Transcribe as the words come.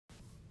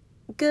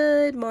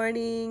Good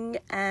morning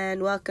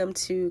and welcome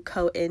to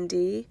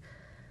Co-Indie,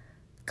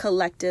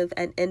 collective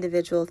and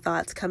individual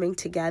thoughts coming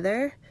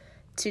together.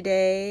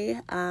 Today,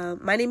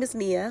 my name is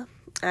Nia.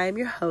 I'm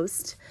your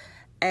host,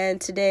 and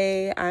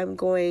today I'm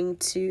going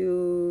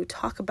to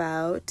talk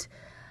about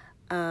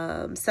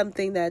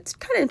something that's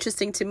kind of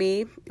interesting to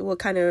me. We'll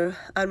kind of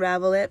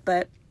unravel it,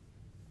 but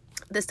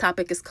this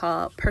topic is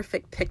called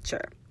perfect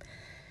picture.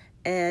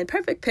 And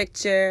perfect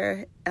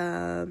picture,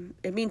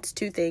 it means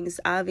two things.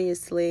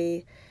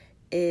 Obviously,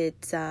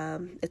 it's a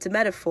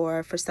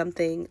metaphor for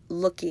something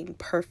looking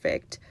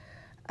perfect,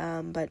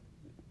 but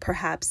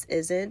perhaps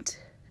isn't.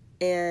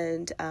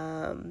 And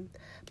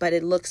but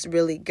it looks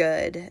really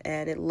good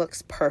and it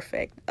looks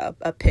perfect,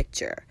 a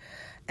picture.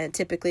 And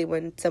typically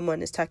when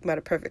someone is talking about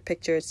a perfect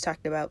picture, it's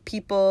talking about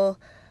people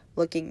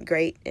looking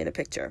great in a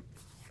picture.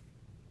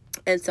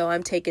 And so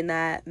I'm taking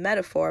that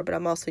metaphor, but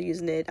I'm also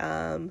using it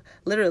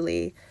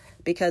literally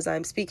because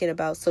I'm speaking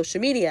about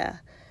social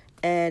media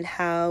and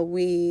how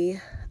we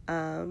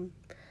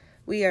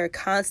are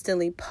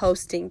constantly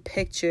posting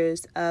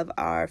pictures of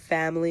our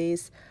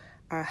families,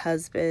 our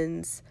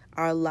husbands,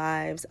 our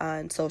lives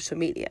on social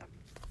media.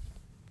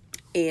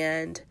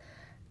 And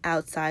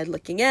outside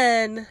looking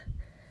in,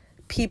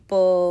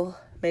 people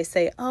may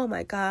say, oh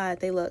my God,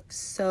 they look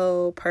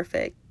so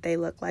perfect. They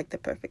look like the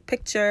perfect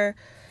picture.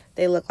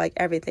 They look like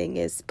everything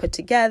is put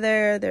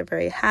together. They're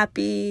very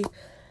happy.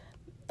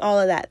 All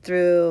of that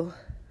through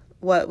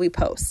what we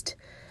post.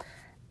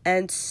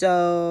 And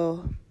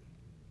so,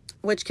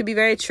 which could be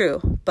very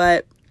true,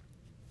 but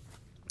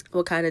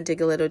we'll kind of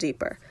dig a little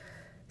deeper.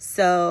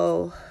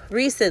 So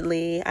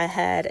recently I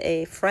had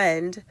a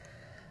friend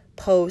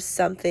post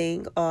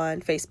something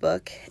on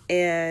Facebook,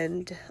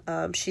 and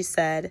she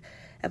said,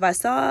 if I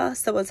saw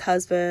someone's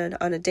husband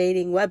on a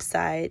dating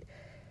website,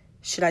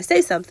 should I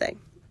say something?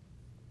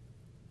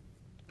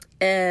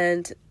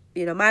 And,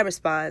 my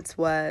response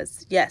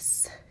was,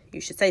 yes, you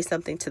should say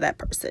something to that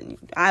person.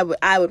 I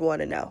would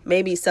want to know.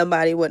 Maybe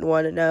somebody wouldn't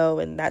want to know,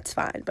 and that's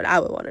fine, but I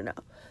would want to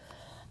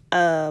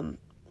know.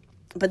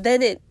 But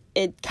then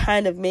it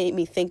kind of made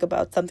me think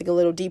about something a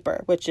little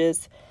deeper, which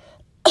is,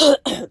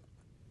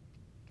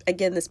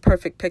 again, this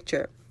perfect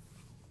picture.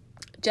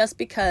 Just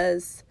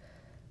because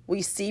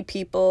we see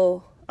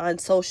people on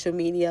social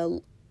media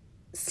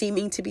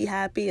seeming to be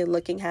happy and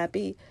looking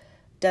happy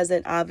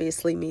doesn't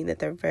obviously mean that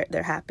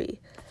they're happy.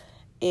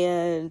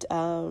 And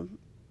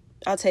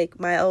I'll take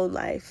my own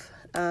life.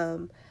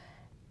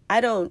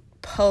 I don't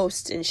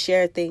post and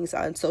share things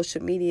on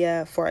social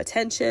media for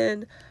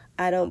attention.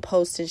 I don't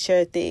post and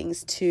share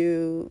things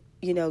to,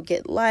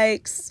 get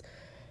likes.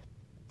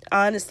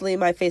 Honestly,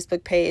 my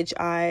Facebook page,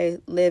 I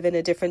live in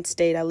a different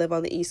state. I live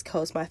on the East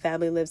Coast. My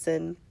family lives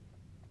in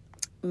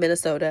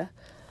Minnesota.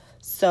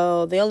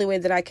 So the only way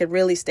that I could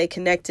really stay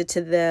connected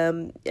to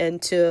them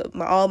and to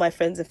all my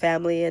friends and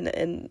family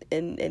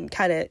and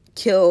kind of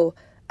kill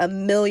a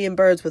million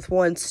birds with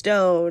one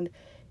stone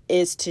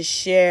is to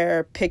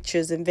share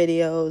pictures and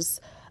videos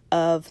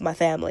of my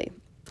family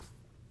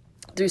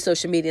through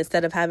social media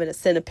instead of having to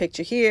send a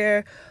picture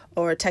here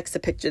or text a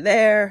picture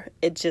there.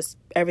 It just,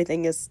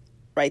 everything is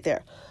right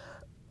there.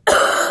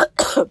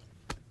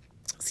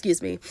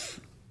 Excuse me.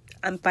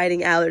 I'm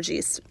fighting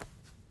allergies.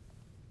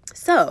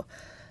 So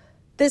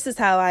this is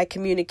how I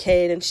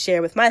communicate and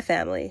share with my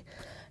family.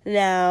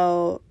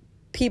 Now,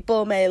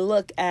 people may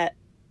look at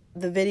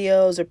the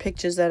videos or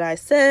pictures that I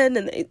send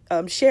and they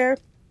share,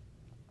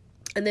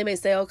 and they may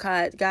say, oh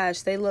God,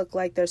 gosh, they look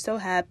like they're so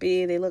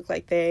happy. They look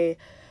like they're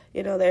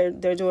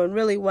doing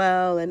really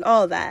well and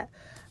all that.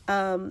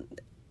 And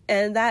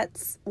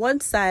that's one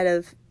side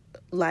of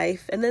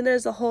life. And then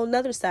there's a whole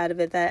nother side of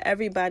it that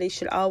everybody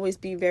should always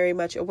be very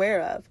much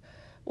aware of,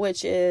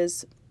 which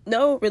is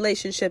no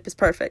relationship is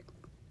perfect.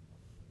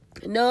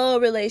 No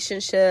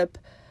relationship,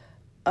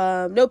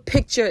 no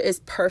picture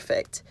is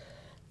perfect.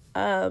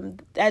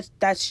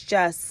 That's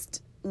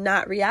just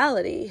not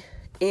reality.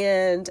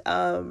 And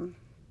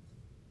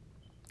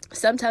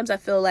sometimes I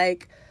feel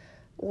like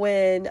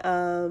when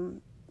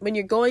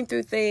you're going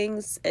through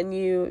things and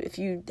if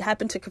you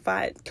happen to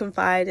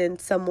confide in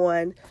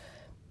someone,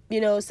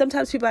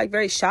 sometimes people are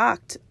very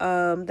shocked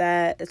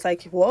that it's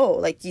like, whoa,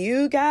 like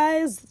you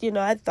guys,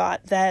 I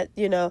thought that,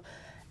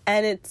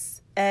 and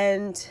it's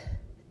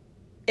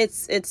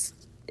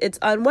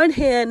on one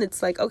hand,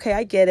 it's like, okay,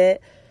 I get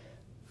it.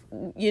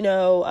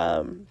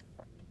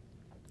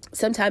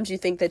 Sometimes you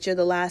think that you're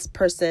the last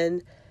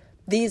person.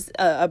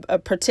 A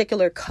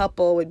particular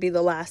couple would be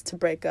the last to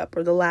break up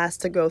or the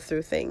last to go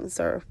through things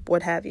or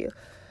what have you.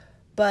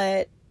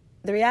 But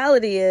the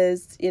reality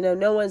is,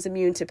 no one's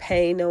immune to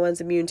pain. No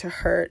one's immune to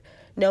hurt.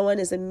 No one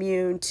is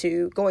immune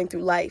to going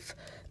through life.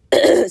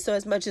 So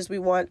as much as we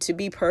want to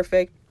be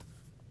perfect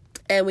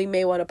and we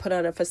may want to put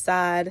on a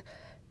facade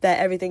that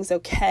everything's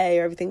okay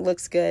or everything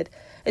looks good,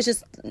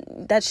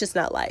 that's just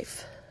not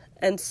life.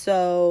 And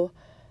so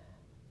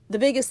the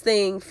biggest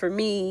thing for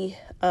me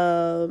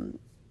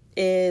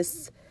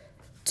is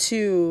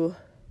to,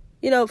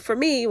 for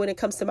me, when it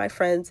comes to my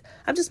friends,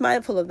 I'm just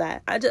mindful of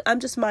that. I'm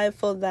just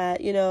mindful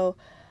that,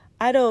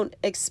 I don't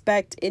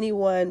expect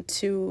anyone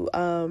to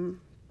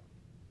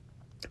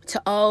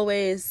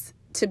always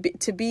to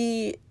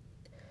be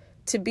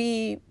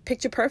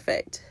picture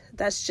perfect.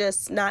 That's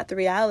just not the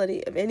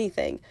reality of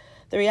anything.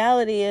 The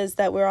reality is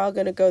that we're all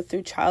going to go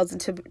through trials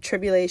and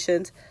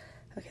tribulations.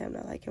 Okay, I'm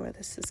not liking where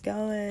this is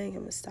going. I'm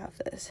going to stop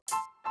this.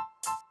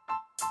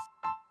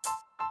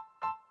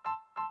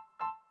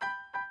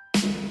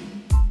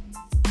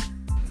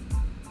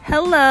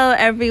 Hello,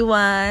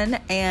 everyone.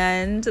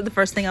 And the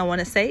first thing I want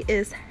to say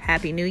is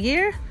Happy New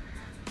Year.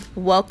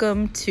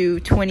 Welcome to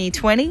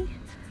 2020.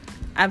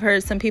 I've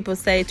heard some people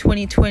say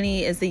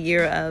 2020 is the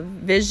year of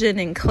vision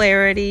and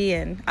clarity,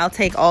 and I'll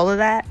take all of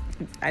that.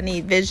 I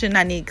need vision,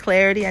 I need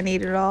clarity, I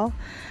need it all.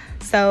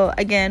 So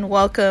again,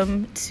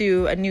 welcome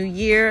to a new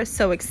year.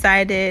 So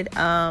excited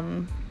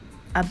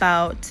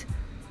about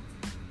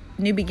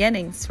new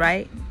beginnings,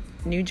 right?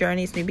 New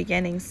journeys, new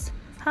beginnings.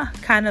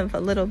 Kind of a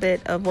little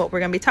bit of what we're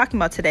going to be talking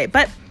about today.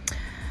 But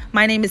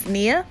my name is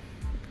Nia,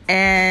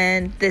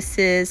 and this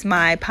is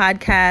my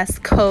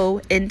podcast,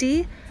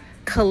 Co-Indie,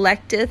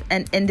 Collective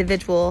and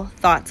Individual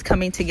Thoughts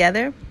Coming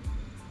Together.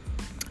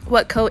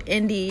 What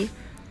Co-Indie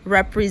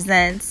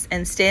represents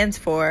and stands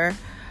for,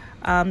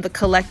 the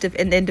collective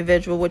and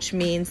individual, which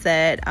means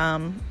that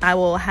I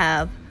will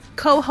have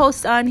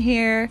co-hosts on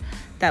here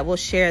that will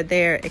share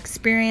their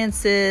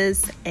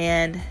experiences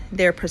and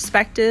their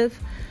perspective,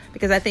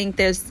 because I think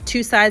there's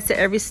two sides to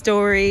every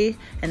story,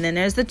 and then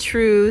there's the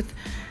truth.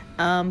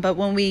 But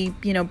when we,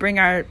 bring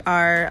our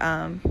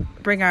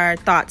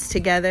thoughts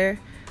together,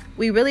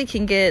 we really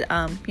can get,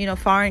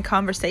 far in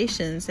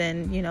conversations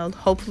and,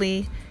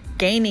 hopefully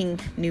gaining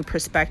new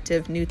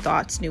perspective, new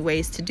thoughts, new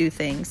ways to do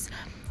things.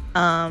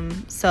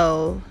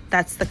 So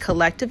that's the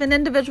collective, and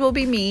individual will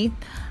be me.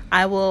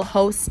 I will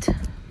host,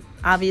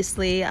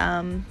 obviously,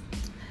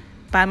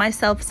 by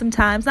myself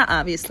sometimes, not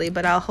obviously,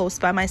 but I'll host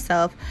by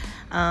myself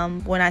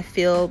when I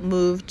feel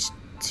moved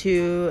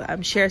to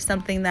share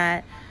something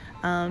that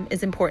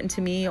is important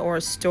to me, or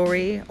a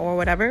story or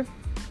whatever.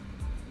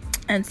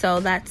 And so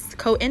that's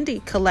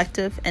Co-Indie,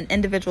 collective and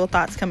individual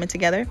thoughts coming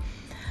together.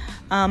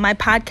 My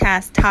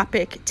podcast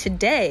topic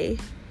today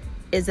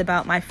is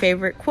about my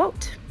favorite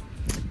quote.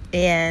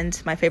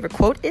 And my favorite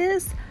quote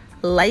is,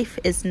 "Life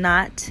is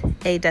not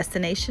a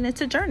destination, it's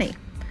a journey."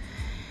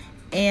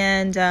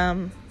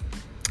 And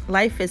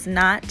life is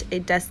not a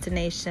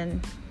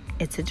destination,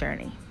 it's a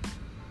journey.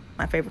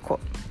 My favorite quote.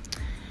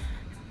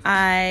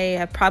 I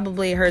have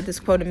probably heard this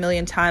quote a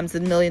million times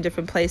in a million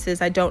different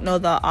places. I don't know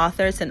the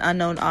author. It's an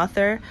unknown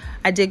author.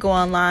 I did go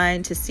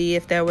online to see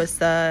if there was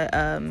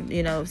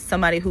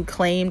somebody who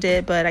claimed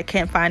it, but I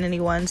can't find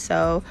anyone.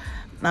 So,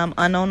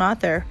 unknown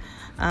author.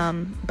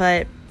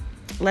 But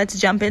let's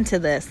jump into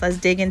this. Let's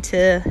dig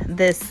into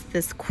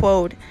this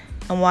quote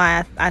and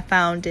why I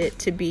found it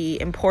to be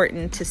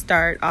important to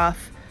start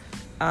off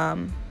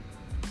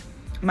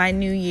my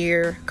New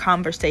Year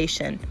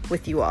conversation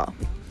with you all.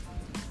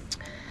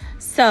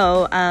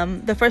 So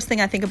the first thing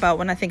I think about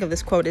when I think of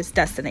this quote is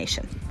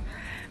destination.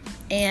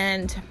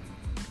 And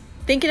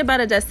thinking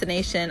about a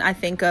destination, I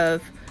think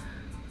of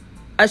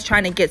us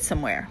trying to get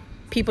somewhere.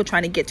 People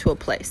trying to get to a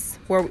place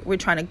where we're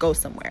trying to go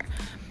somewhere.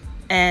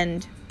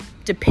 And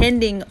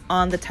depending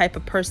on the type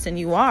of person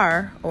you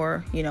are,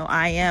 or,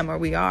 I am, or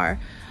we are,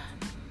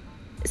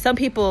 some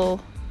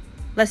people,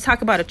 let's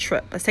talk about a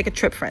trip. Let's take a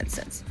trip, for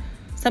instance.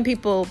 Some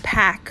people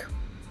pack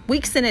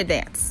weeks in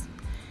advance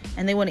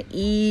and they want to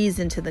ease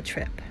into the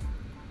trip.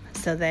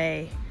 So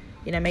they,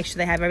 make sure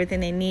they have everything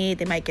they need.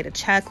 They might get a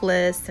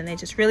checklist and they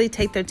just really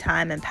take their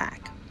time and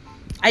pack.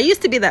 I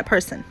used to be that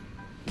person.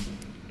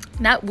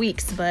 Not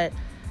weeks, but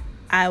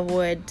I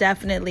would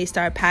definitely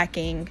start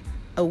packing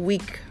a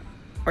week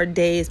or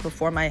days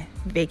before my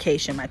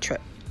vacation, my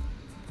trip.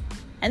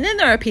 And then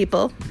there are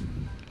people,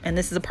 and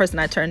this is a person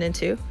I turned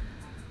into,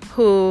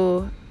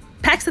 who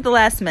packs at the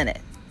last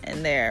minute,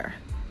 and they're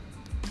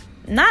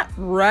not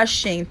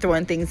rushing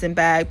throwing things in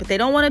bag, but they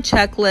don't want a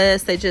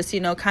checklist. They just,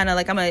 kind of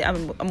like, I'm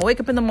gonna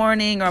wake up in the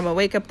morning, or I'm gonna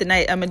wake up the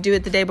night, I'm gonna do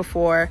it the day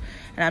before,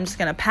 and I'm just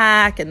gonna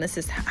pack, and this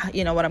is,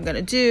 what I'm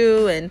gonna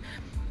do, and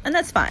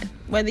that's fine.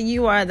 Whether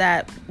you are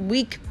that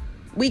week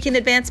in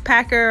advance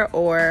packer,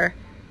 or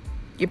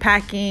you're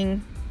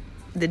packing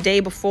the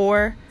day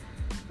before,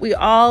 we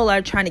all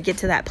are trying to get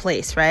to that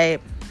place, right?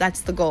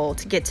 That's the goal,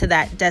 to get to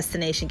that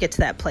destination, get to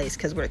that place,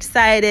 because we're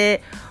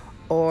excited,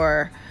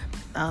 or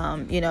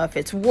if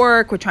it's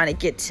work, we're trying to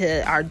get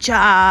to our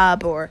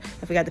job, or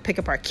if we got to pick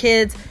up our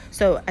kids.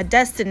 So a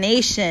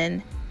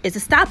destination is a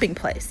stopping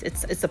place.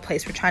 It's a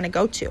place we're trying to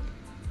go to.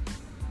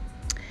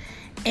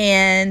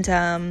 And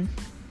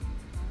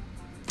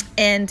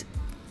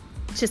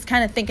just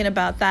kind of thinking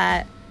about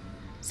that,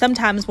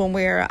 sometimes when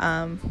we're,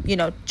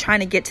 trying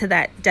to get to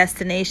that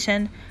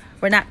destination,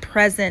 we're not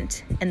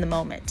present in the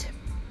moment.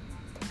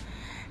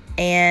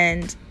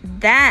 And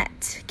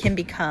that can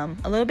become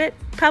a little bit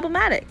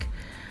problematic.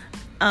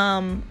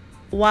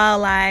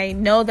 While I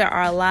know there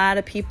are a lot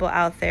of people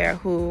out there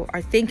who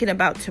are thinking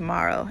about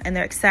tomorrow, and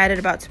they're excited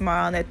about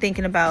tomorrow, and they're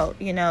thinking about,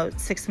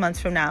 6 months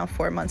from now,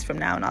 4 months from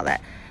now, and all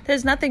that,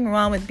 There's nothing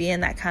wrong with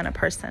being that kind of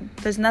person.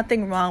 There's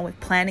nothing wrong with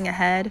planning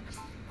ahead.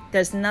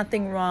 There's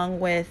nothing wrong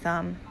with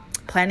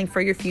planning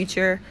for your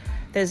future.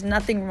 There's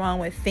nothing wrong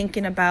with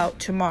thinking about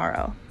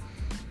tomorrow.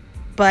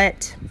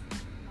 But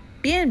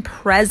being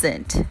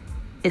present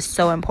is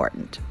so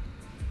important.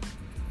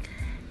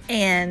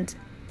 And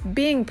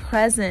being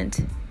present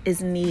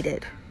is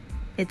needed.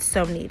 It's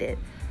so needed.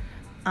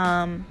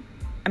 I'm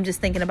just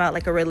thinking about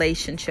like a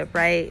relationship,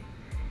 right?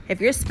 If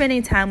you're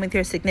spending time with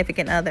your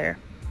significant other,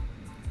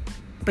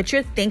 but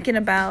you're thinking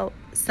about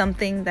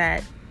something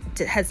that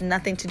has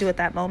nothing to do with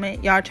that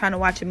moment, y'all are trying to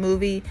watch a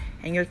movie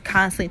and you're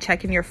constantly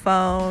checking your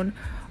phone,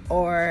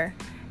 or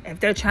if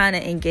they're trying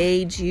to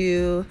engage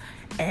you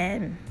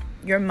and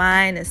your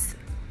mind is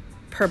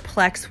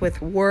perplexed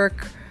with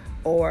work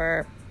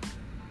or,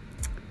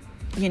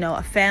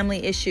 a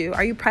family issue,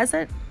 are you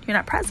present? You're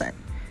not present.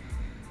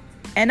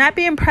 And not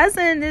being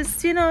present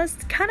is,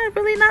 it's kind of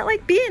really not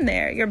like being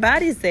there. Your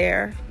body's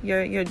there,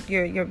 your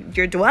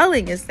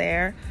dwelling is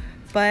there,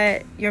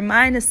 but your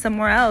mind is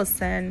somewhere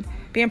else. And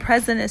being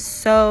present is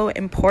so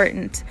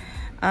important.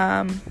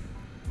 And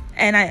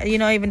I,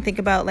 even think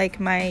about like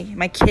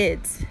my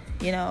kids.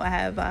 I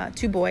have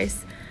 2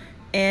 boys,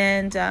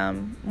 and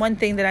one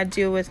thing that I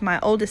do with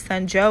my oldest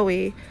son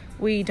Joey,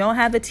 we don't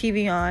have the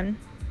TV on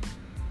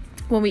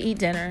when we eat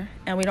dinner,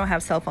 and we don't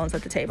have cell phones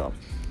at the table.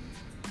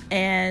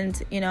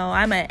 And,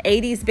 I'm an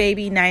 80s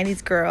baby,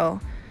 90s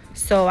girl.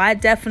 So I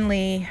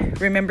definitely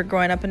remember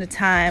growing up in a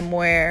time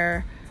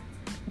where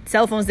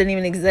cell phones didn't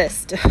even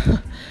exist.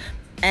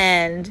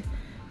 And,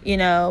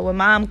 when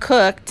mom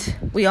cooked,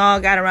 we all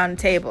got around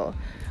the table.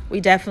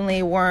 We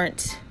definitely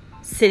weren't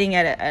sitting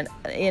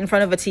in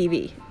front of a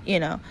TV,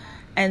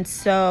 And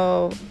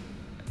so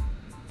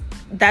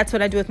that's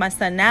what I do with my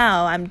son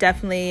now. I'm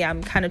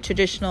kind of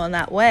traditional in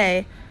that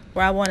way,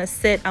 where I want to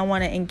sit, I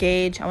want to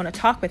engage, I want to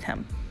talk with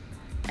him.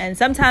 And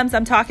sometimes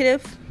I'm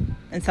talkative,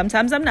 and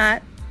sometimes I'm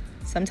not.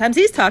 Sometimes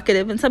he's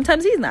talkative, and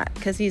sometimes he's not,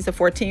 because he's a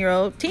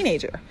 14-year-old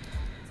teenager.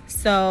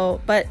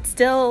 So, but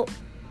still,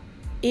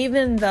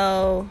 even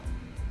though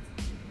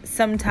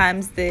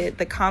sometimes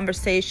the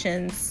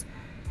conversations,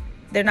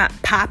 they're not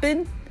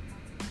popping,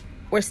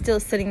 we're still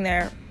sitting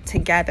there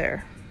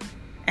together,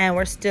 and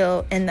we're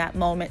still in that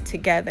moment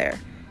together.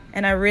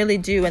 And I really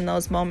do, in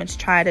those moments,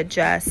 try to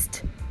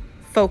just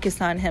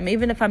focus on him,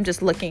 even if I'm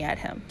just looking at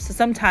him. So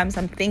sometimes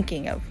I'm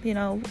thinking of,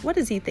 what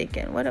is he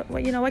thinking?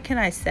 What can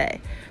I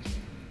say?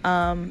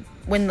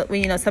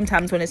 When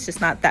sometimes when it's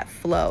just not that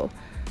flow,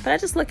 but I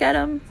just look at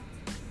him,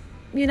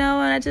 and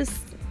I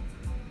just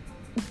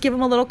give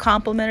him a little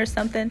compliment or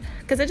something,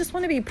 because I just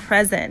want to be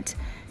present.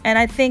 And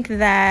I think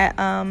that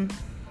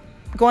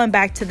going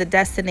back to the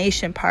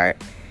destination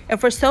part,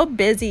 if we're so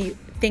busy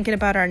thinking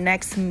about our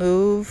next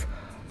move,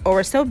 or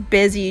we're so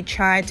busy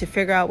trying to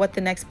figure out what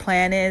the next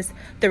plan is,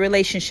 the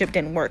relationship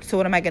didn't work, so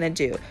what am I going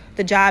to do?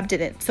 The job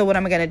didn't, so what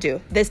am I going to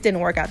do? This didn't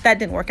work out, that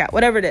didn't work out,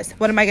 whatever it is,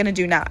 what am I going to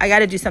do now? I got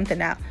to do something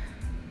now.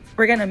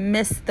 We're going to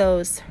miss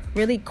those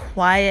really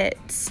quiet,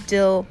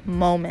 still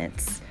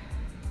moments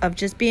of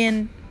just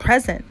being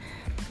present.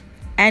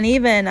 And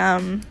even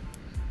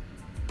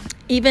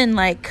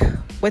like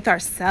with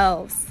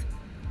ourselves,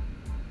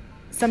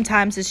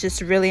 sometimes it's just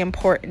really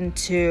important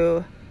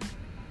to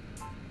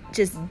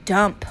just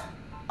dump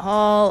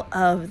all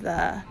of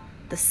the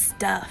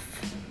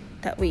stuff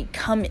that we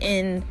come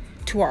in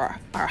to our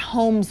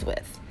homes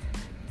with.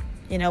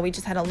 We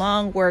just had a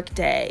long work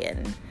day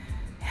and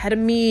had a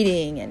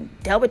meeting and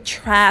dealt with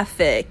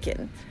traffic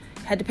and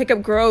had to pick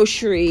up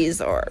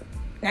groceries, or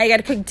now you got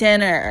to cook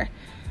dinner.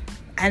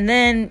 And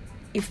then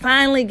you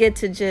finally get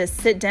to just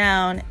sit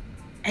down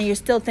and you're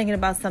still thinking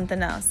about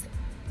something else.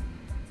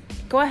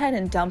 Go ahead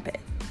and dump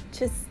it.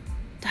 Just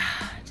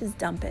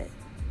dump it.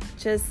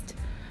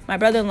 My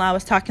brother-in-law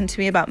was talking to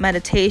me about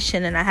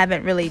meditation, and I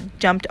haven't really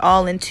jumped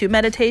all into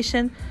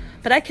meditation,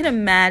 but I can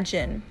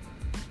imagine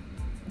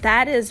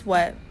that is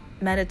what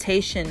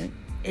meditation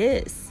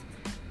is.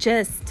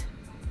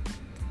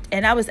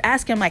 And I was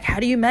asking him, like, how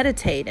do you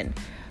meditate? And,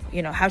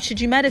 how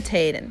should you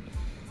meditate? And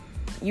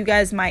you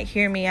guys might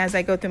hear me as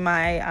I go through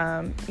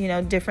my,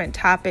 different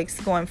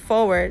topics going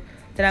forward,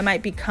 that I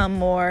might become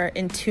more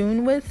in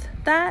tune with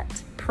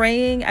that.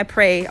 Praying, I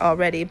pray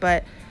already,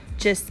 but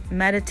just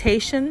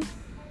meditation.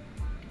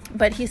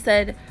 But he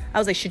said, I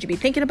was like, should you be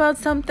thinking about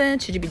something?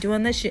 Should you be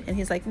doing this? And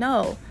he's like,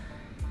 no,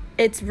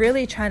 it's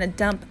really trying to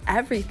dump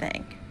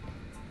everything.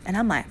 And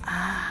I'm like,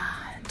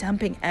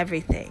 dumping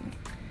everything.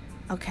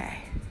 Okay.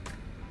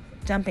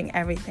 Dumping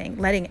everything,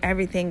 letting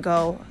everything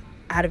go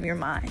out of your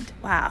mind.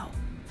 Wow.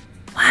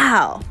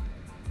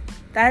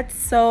 That's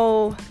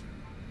so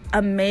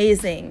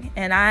amazing.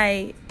 And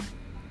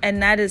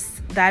that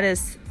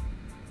is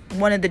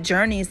one of the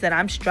journeys that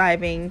I'm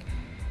striving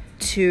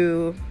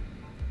to,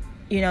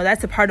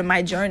 that's a part of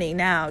my journey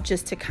now,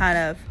 just to kind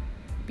of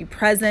be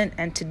present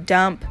and to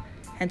dump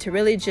and to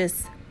really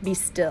just be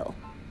still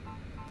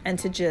and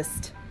to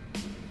just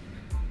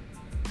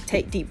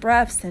take deep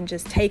breaths and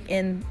just take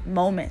in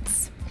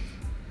moments.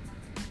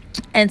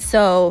 And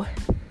so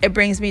it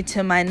brings me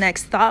to my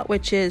next thought,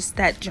 which is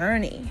that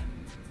journey.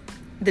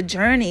 the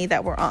journey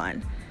that we're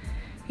on.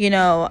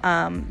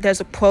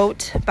 There's a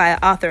quote by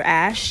author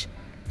Ash: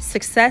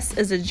 "Success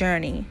is a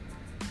journey,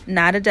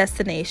 not a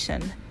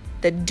destination.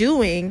 The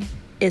doing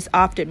is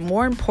often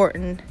more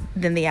important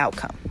than the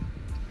outcome."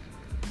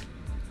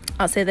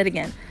 I'll say that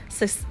again.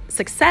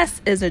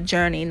 Success is a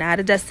journey, not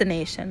a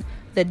destination.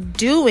 The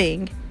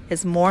doing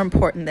is more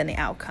important than the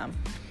outcome.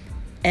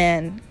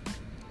 And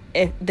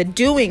if the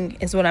doing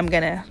is what I'm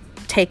going to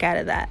take out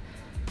of that,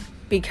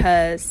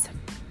 because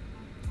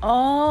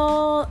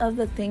all of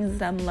the things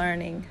that I'm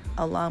learning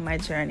along my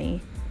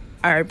journey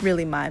are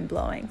really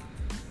mind-blowing.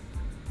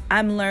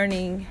 I'm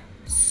learning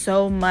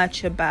so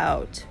much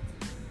about,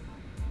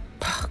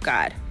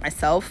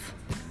 myself,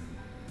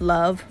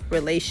 love,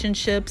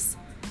 relationships,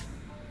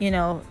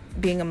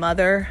 being a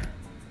mother.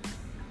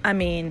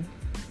 And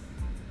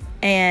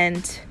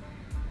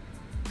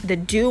the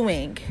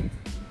doing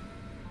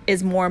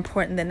is more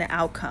important than the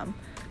outcome,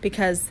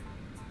 because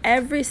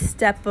every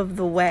step of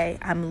the way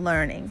I'm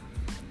learning.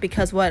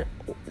 Because what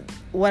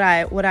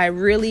I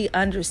really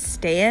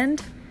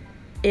understand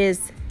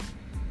is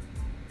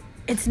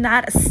it's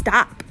not a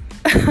stop.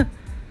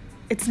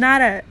 It's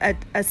not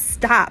a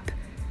stop.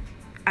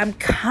 I'm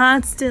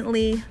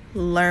constantly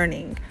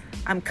learning.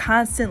 I'm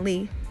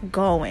constantly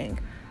going.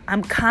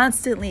 I'm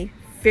constantly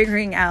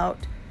figuring out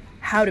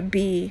how to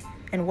be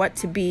and what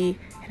to be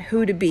and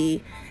who to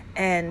be.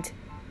 And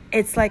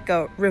it's like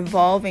a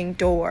revolving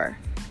door.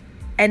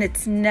 And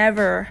it's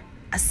never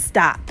a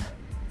stop.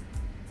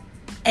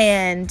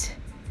 And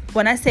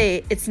when I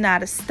say it's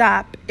not a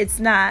stop, it's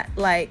not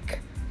like,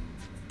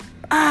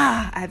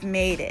 I've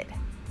made it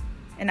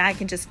and I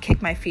can just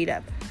kick my feet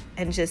up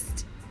and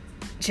just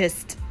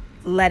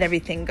let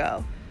everything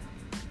go.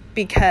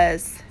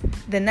 Because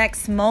the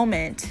next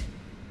moment,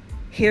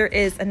 here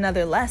is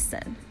another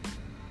lesson.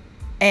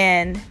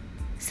 And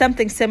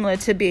something similar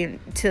to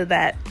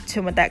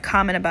that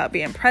comment about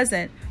being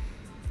present.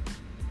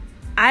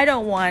 I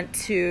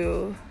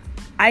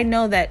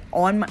know that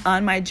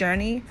on my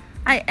journey,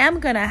 I am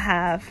going to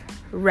have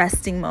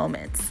resting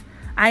moments.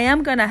 I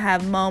am going to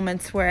have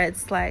moments where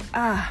it's like,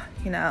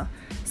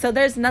 so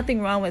there's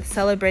nothing wrong with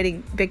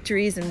celebrating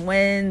victories and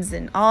wins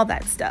and all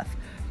that stuff.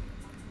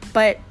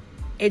 But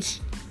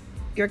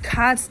you're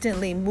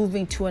constantly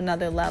moving to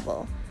another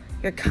level.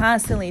 You're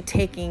constantly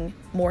taking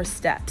more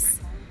steps.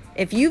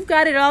 If you've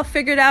got it all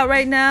figured out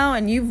right now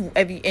and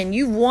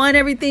you've won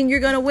everything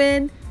you're going to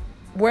win,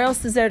 where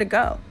else is there to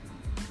go?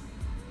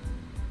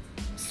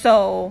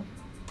 So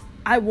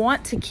I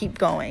want to keep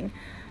going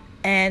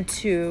and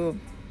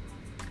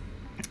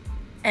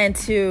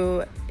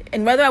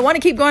whether I want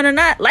to keep going or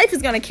not, life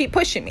is going to keep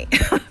pushing me.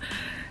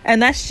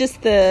 And that's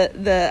just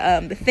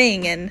the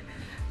thing. And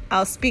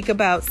I'll speak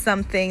about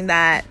something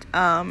that,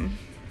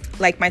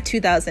 like my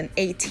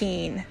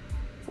 2018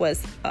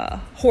 was a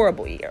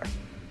horrible year,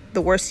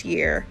 the worst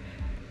year.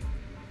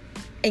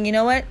 And you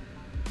know what?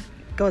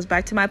 Goes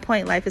back to my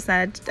point. Life is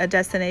not a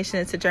destination.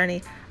 It's a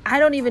journey. I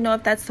don't even know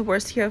if that's the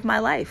worst year of my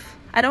life.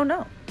 I don't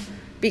know,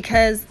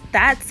 because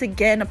that's,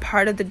 again, a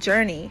part of the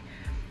journey.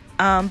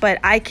 But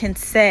I can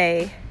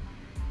say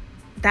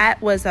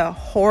that was a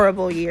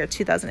horrible year,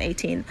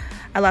 2018.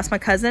 I lost my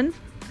cousin,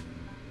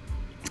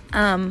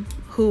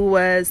 who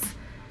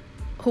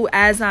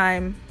as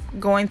I'm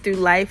going through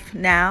life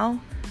now,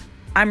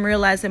 I'm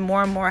realizing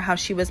more and more how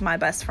she was my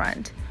best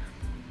friend.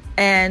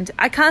 And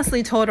I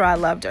constantly told her I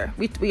loved her.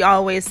 We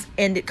always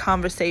ended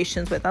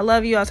conversations with, "I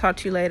love you, I'll talk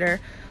to you later."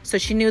 So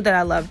she knew that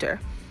I loved her.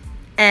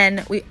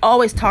 And we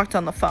always talked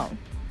on the phone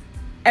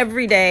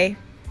every day,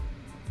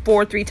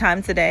 3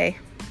 times a day.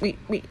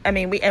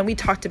 We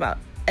talked about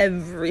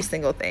every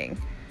single thing.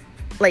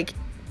 Like,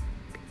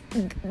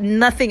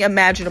 nothing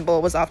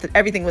imaginable was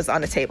everything was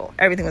on the table.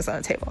 Everything was on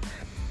the table.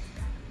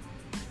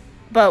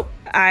 But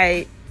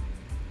I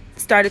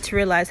started to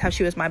realize how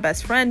she was my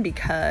best friend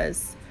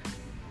because,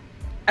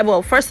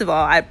 well, first of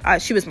all,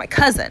 she was my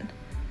cousin.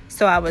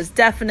 So I was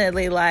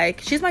definitely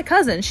like, she's my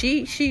cousin.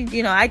 She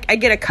I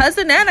get a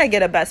cousin and I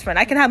get a best friend.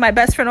 I can have my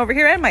best friend over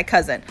here and my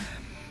cousin.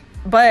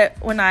 But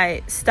when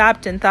I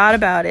stopped and thought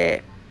about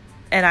it,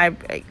 and I,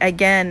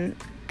 again,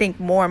 think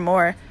more and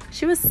more,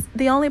 she was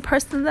the only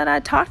person that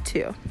I talked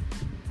to.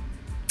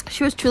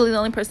 She was truly the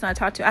only person I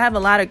talked to. I have a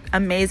lot of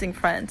amazing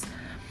friends.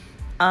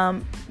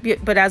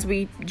 But as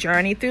we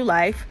journey through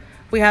life,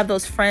 we have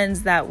those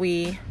friends that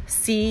we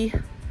see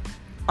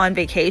on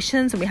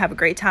vacations and we have a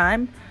great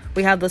time.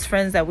 We have those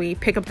friends that we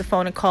pick up the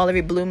phone and call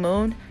every blue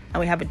moon and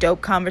we have a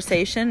dope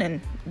conversation,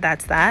 and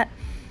that's that.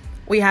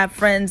 We have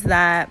friends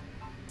that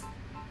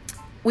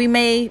we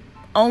may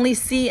only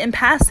see in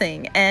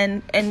passing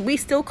and we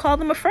still call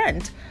them a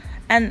friend.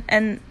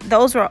 And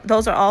those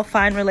are all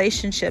fine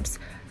relationships.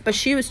 But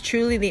she was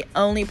truly the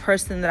only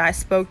person that I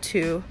spoke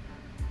to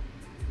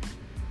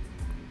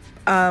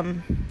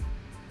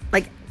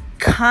like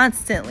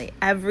constantly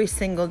every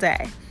single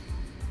day.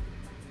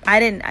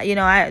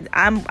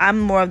 I'm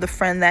more of the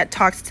friend that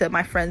talks to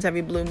my friends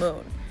every blue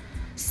moon.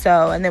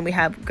 So, and then we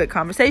have good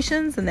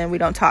conversations and then we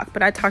don't talk,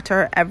 but I talk to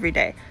her every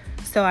day.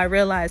 So I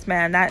realized,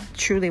 man, that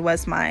truly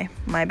was my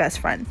best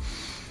friend.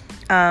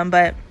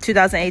 But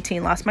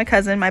 2018, lost my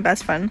cousin, my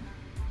best friend.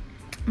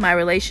 My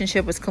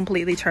relationship was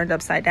completely turned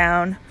upside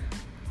down.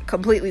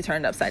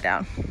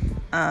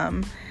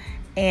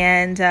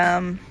 And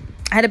I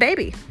had a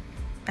baby.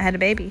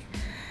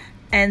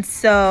 And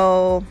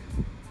so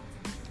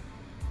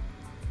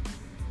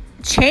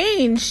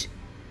change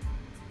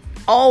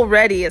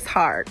already is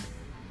hard.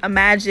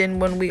 Imagine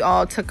when we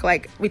all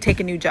we take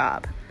a new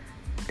job.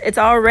 It's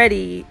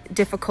already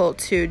difficult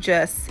to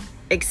just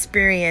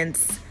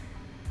experience,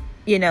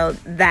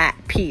 that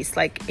piece.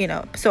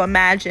 So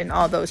imagine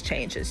all those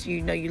changes.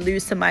 You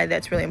lose somebody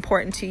that's really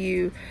important to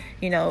you.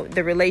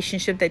 The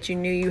relationship that you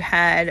knew you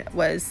had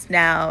was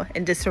now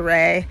in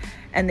disarray,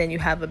 and then you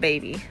have a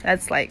baby.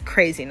 That's like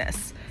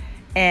craziness.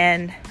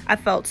 And I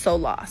felt so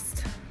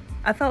lost.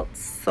 I felt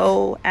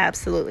so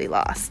absolutely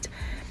lost.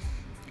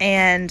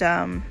 And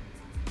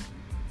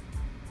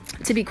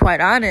to be quite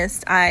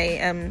honest, I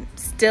am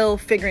still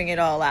figuring it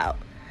all out.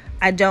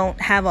 I don't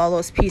have all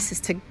those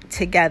pieces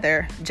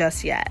together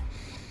just yet.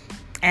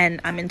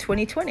 And I'm in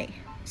 2020.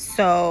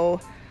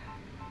 So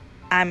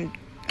I'm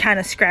kind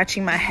of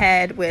scratching my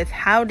head with,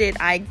 how did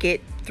I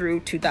get through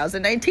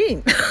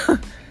 2019?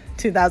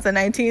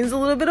 2019 is a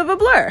little bit of a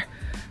blur.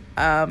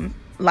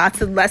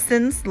 Lots of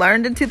lessons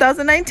learned in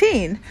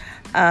 2019.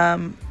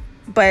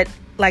 But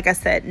like I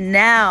said,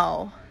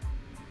 now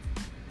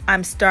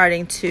I'm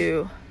starting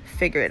to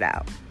figure it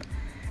out.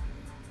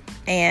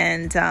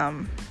 And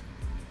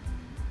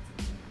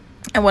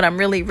what I'm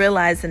really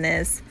realizing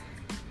is,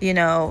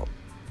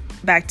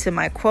 back to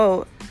my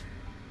quote,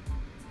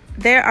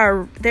 there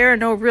are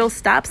no real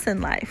stops in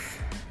life.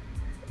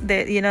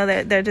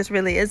 There just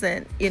really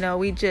isn't.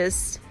 You're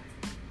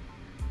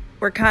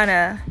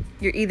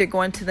either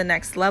going to the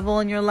next level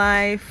in your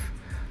life,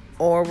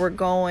 or we're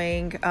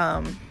going,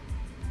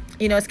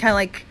 it's kind of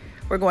like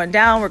we're going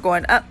down, we're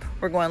going up,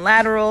 we're going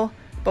lateral,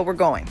 but we're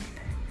going.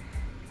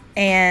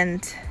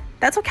 And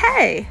that's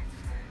okay.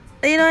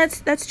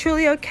 That's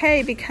truly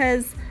okay,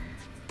 because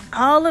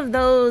all of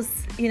those,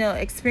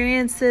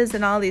 experiences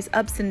and all these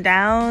ups and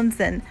downs,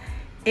 and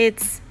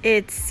it's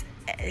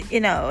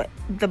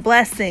the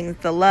blessings,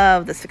 the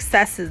love, the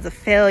successes, the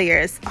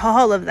failures,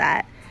 all of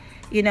that,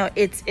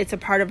 it's a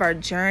part of our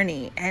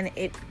journey, and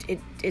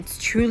it's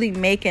truly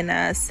making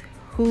us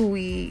who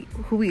we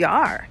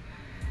are.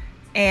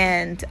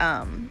 And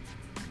I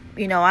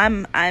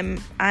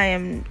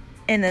am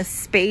in a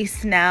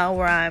space now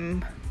where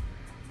I'm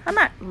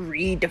not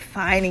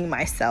redefining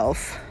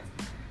myself,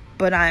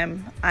 but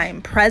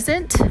I'm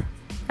present.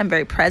 I'm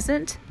very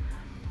present,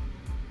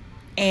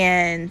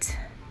 and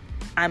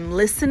I'm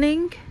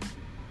listening.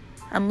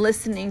 I'm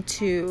listening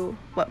to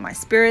what my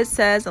spirit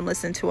says. I'm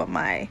listening to what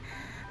my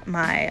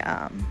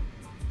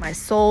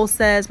soul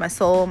says. My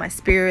soul, my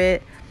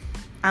spirit.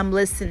 I'm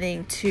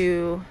listening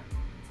to.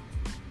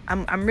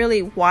 I'm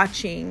really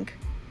watching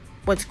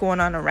what's going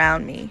on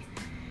around me,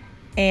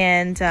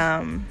 and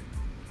I'm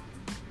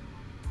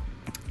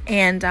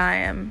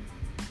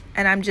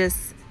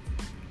just,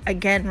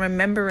 again,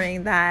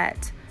 remembering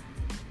that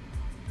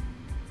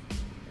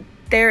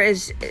there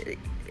is,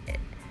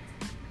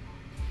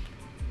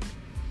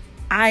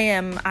 I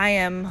am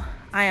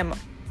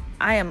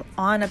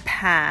on a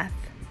path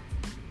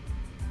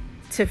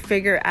to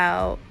figure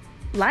out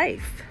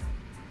life.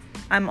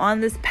 I'm on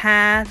this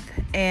path,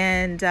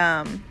 and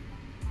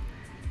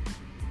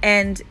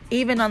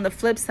even on the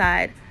flip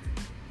side,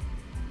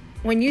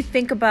 if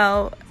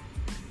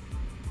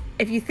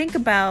you think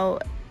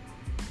about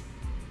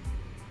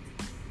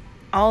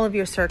all of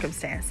your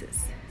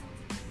circumstances,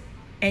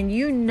 and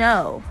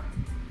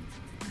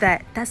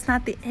that that's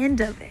not the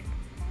end of it.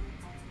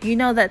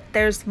 That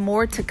there's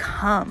more to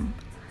come.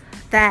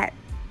 That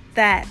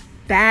bad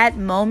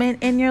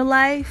moment in your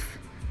life,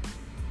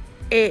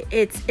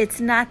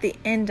 it's not the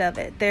end of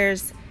it.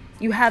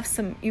 You have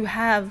something.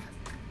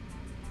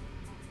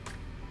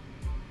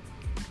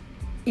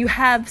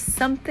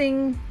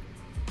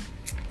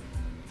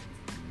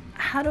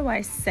 How do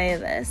I say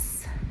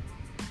this?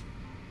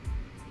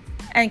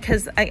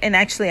 And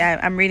actually,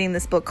 I'm reading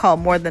this book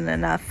called More Than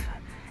Enough,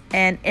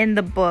 and in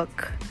the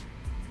book,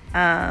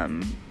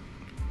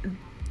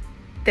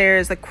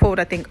 there's a quote.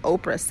 I think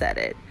Oprah said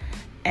it,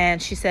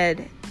 and she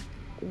said,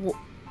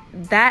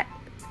 "That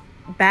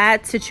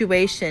bad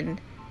situation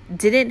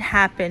didn't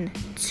happen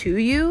to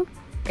you;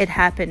 it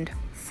happened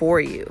for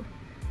you."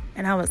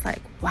 And I was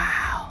like,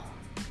 "Wow!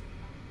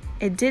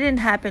 It didn't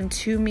happen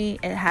to me;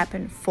 it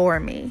happened for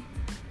me."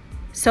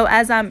 So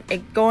as I'm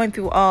going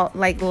through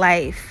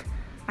life,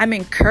 I'm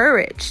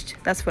encouraged.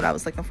 That's what I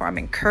was looking for. I'm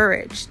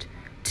encouraged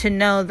to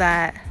know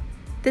that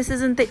this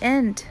isn't the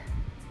end.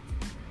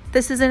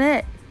 This isn't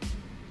it.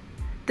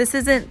 This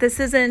isn't,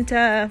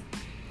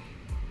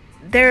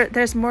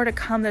 there's more to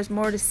come. There's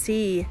more to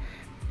see.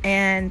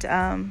 And,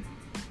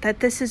 that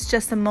this is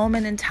just a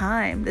moment in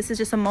time. This is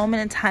just a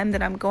moment in time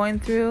that I'm going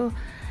through,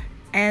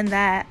 and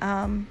that,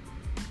 I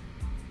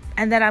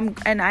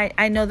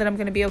know that I'm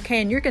going to be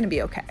okay, and you're going to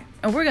be okay,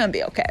 and we're going to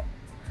be okay,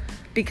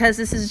 because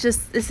this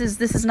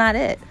is not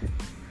it.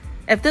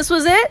 If this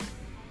was it,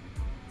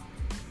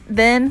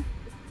 then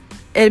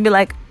it'd be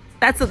like,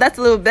 that's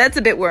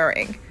a bit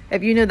worrying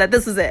if you knew that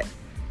this is it.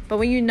 But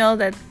when you know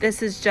that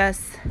this is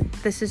just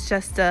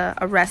a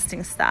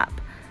resting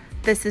stop,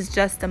 this is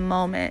just a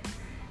moment,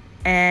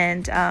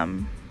 and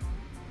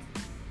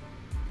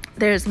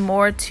there's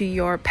more to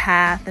your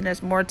path, and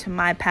there's more to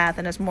my path,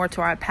 and there's more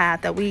to our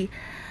path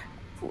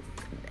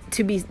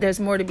there's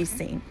more to be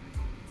seen.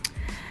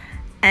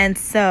 And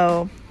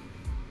so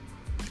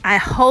I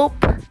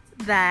hope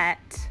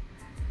that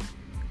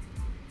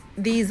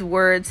these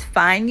words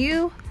find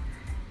you,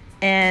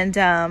 and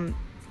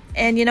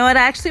you know what,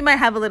 I actually might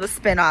have a little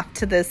spin-off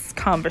to this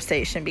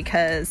conversation,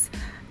 because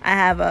I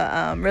have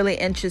a really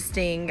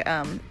interesting,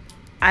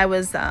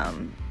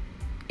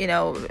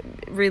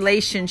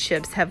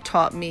 relationships have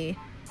taught me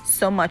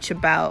so much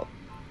about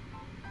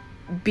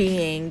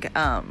being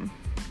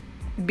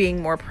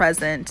more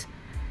present,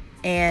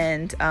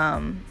 and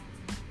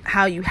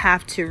how you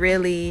have to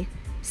really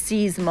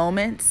seize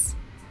moments,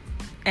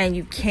 and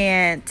you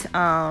can't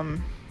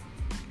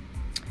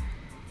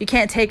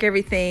take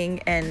everything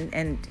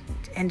and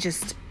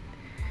just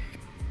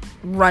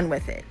run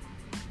with it.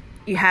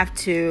 You have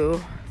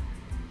to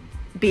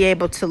be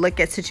able to look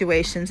at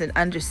situations and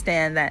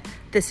understand that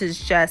this is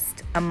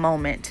just a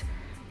moment,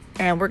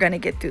 and we're going to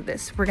get through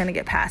this. We're going to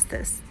get past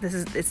this.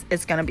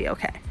 It's going to be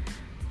okay.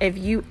 If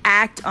you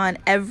act on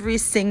every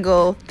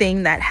single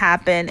thing that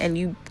happened, and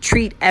you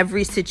treat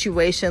every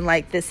situation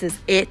like this is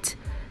it,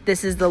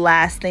 this is the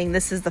last thing,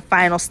 this is the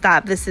final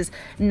stop, this is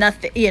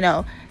nothing,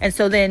 and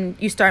so then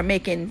you start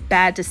making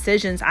bad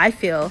decisions, I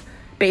feel,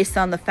 based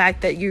on the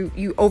fact that you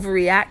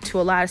overreact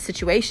to a lot of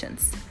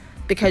situations,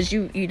 because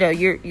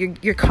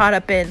you're caught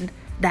up in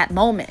that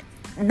moment,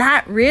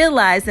 not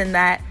realizing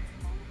that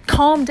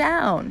calm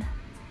down.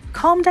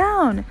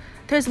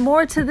 There's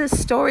more to this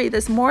story.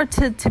 There's more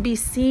to be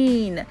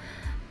seen.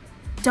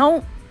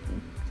 Don't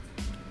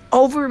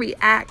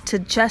overreact to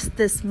just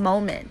this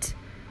moment.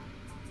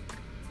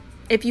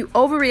 If you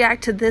overreact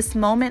to this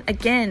moment,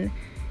 again,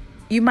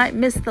 you might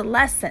miss the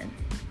lesson.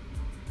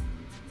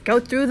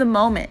 Go through the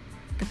moment.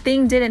 The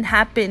thing didn't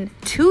happen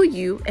to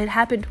you. It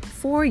happened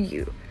for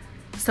you.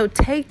 So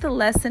take the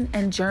lesson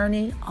and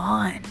journey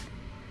on.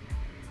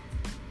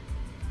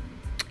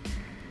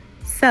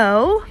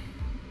 So,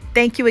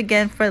 thank you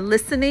again for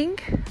listening.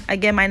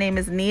 Again, my name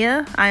is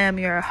Nia. I am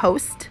your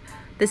host.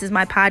 This is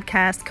my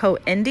podcast,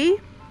 Co-Indie.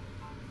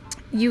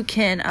 You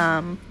can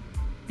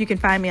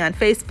find me on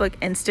Facebook,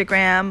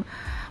 Instagram.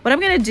 What I'm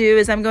going to do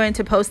is I'm going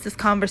to post this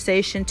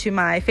conversation to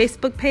my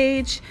Facebook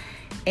page,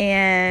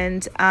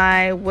 and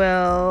I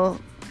will,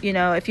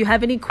 if you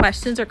have any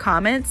questions or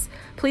comments,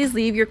 please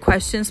leave your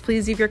questions,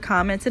 please leave your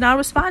comments, and I'll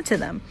respond to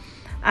them.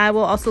 I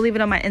will also leave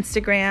it on my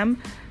Instagram.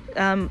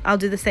 I'll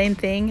do the same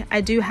thing.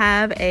 I do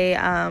have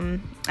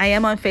I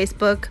am on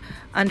Facebook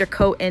under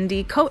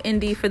Co-Indie.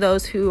 Co-Indie, for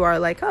those who are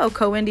like, oh,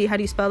 Co-Indie, how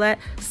do you spell that?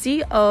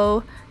 CO-INDI.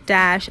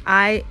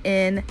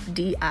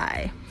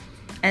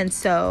 And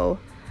so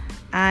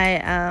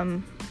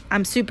I'm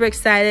super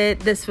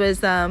excited. This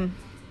was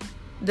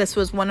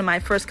one of my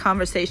first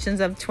conversations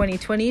of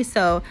 2020.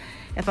 So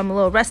if I'm a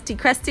little rusty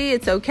crusty,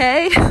 it's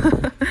okay.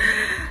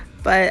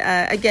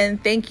 But again,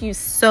 thank you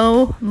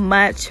so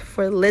much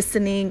for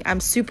listening. I'm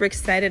super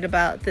excited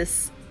about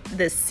this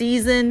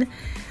season.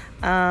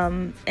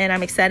 And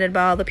I'm excited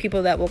about all the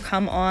people that will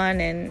come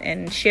on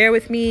and share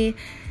with me.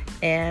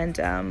 And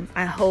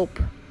I hope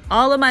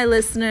all of my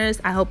listeners,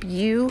 I hope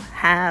you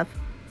have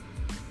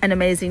an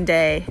amazing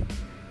day.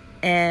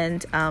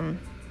 And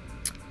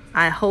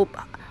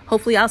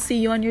hopefully I'll see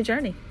you on your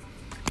journey.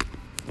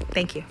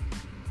 Thank you.